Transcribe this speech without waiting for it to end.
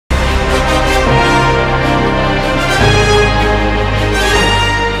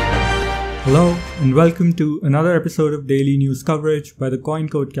and welcome to another episode of daily news coverage by the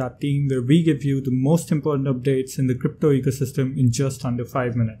CoinCode team, where we give you the most important updates in the crypto ecosystem in just under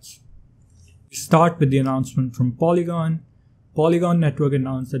 5 minutes. We start with the announcement from Polygon. Polygon Network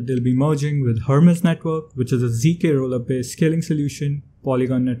announced that they'll be merging with Hermes Network, which is a ZK rollup based scaling solution.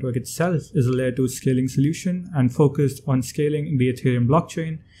 Polygon Network itself is a layer 2 scaling solution and focused on scaling the Ethereum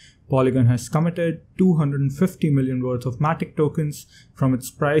blockchain. Polygon has committed $250 million worth of Matic tokens from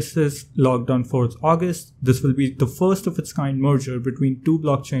its prices logged on 4th August. This will be the first of its kind merger between two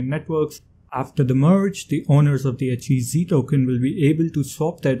blockchain networks. After the merge, the owners of the HEZ token will be able to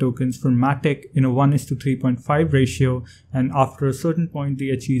swap their tokens for Matic in a 1:3.5 ratio, and after a certain point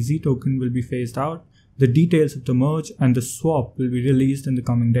the HEZ token will be phased out. The details of the merge and the swap will be released in the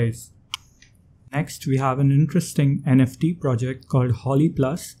coming days. Next, we have an interesting NFT project called Holly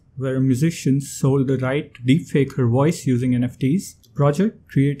Plus, where a musician sold the right to deepfake her voice using NFTs. The project,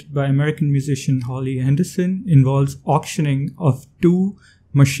 created by American musician Holly Henderson, involves auctioning of two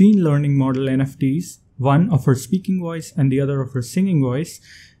machine learning model NFTs, one of her speaking voice and the other of her singing voice.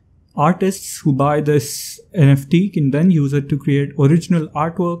 Artists who buy this NFT can then use it to create original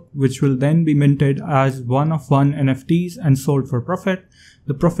artwork, which will then be minted as one-of-one NFTs and sold for profit.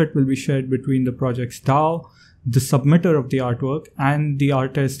 The profit will be shared between the project's DAO, the submitter of the artwork, and the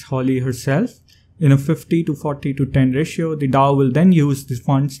artist Holly herself in a 50 to 40 to 10 ratio. The DAO will then use the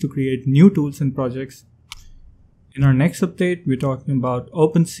funds to create new tools and projects. In our next update, we're talking about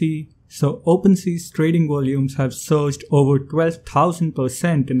OpenSea. So OpenSea's trading volumes have surged over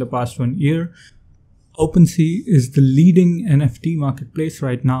 12,000% in the past 1 year. OpenSea is the leading NFT marketplace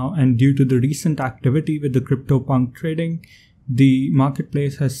right now, and due to the recent activity with the CryptoPunk trading, the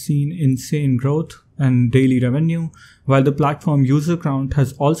marketplace has seen insane growth and daily revenue, while the platform user count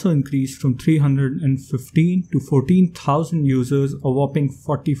has also increased from 315 to 14,000 users, a whopping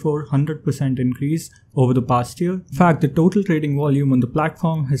 4,400% increase over the past year. In fact, the total trading volume on the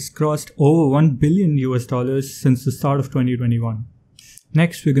platform has crossed over $1 billion since the start of 2021.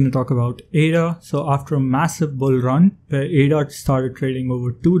 Next, we're going to talk about ADA. So after a massive bull run where ADA started trading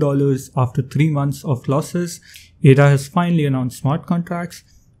over $2 after 3 months of losses, ADA has finally announced smart contracts.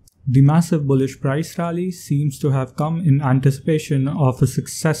 The massive bullish price rally seems to have come in anticipation of a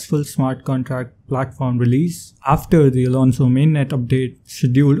successful smart contract platform release after the Alonzo mainnet update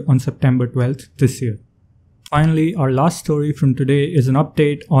scheduled on September 12th this year. Finally, our last story from today is an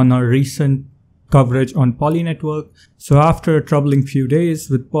update on our recent coverage on Poly Network. So after a troubling few days,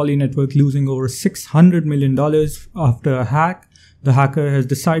 with Poly Network losing over $600 million after a hack, the hacker has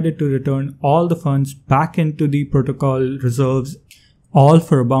decided to return all the funds back into the protocol reserves, all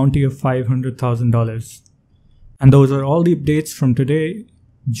for a bounty of $500,000. And those are all the updates from today.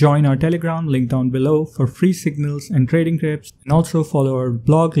 Join our Telegram, link down below, for free signals and trading tips, and also follow our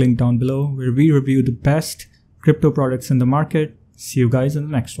blog, link down below, where we review the best crypto products in the market. See you guys in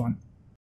the next one.